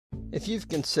If you've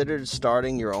considered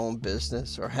starting your own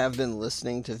business or have been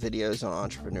listening to videos on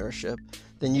entrepreneurship,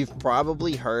 then you've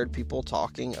probably heard people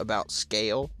talking about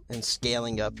scale and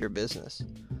scaling up your business.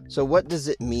 So what does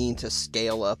it mean to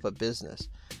scale up a business?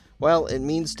 Well, it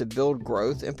means to build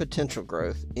growth and potential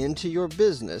growth into your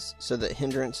business so that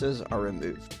hindrances are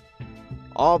removed.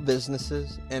 All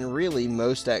businesses, and really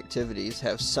most activities,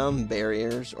 have some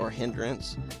barriers or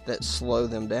hindrance that slow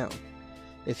them down.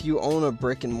 If you own a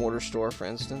brick and mortar store, for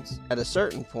instance, at a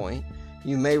certain point,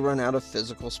 you may run out of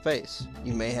physical space,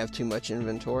 you may have too much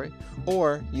inventory,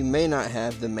 or you may not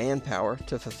have the manpower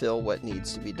to fulfill what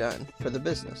needs to be done for the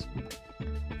business.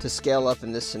 To scale up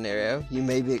in this scenario, you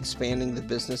may be expanding the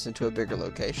business into a bigger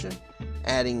location,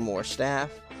 adding more staff,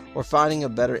 or finding a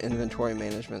better inventory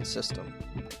management system.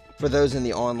 For those in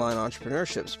the online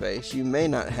entrepreneurship space, you may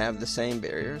not have the same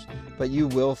barriers, but you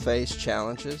will face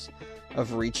challenges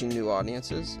of reaching new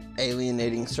audiences,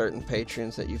 alienating certain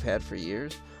patrons that you've had for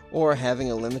years, or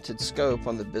having a limited scope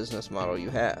on the business model you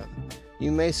have.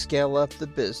 You may scale up the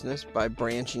business by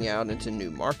branching out into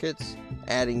new markets,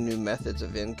 adding new methods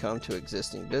of income to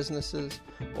existing businesses,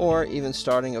 or even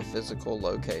starting a physical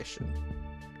location.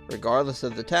 Regardless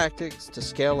of the tactics, to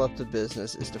scale up the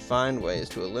business is to find ways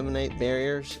to eliminate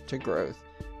barriers to growth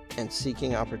and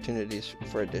seeking opportunities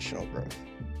for additional growth.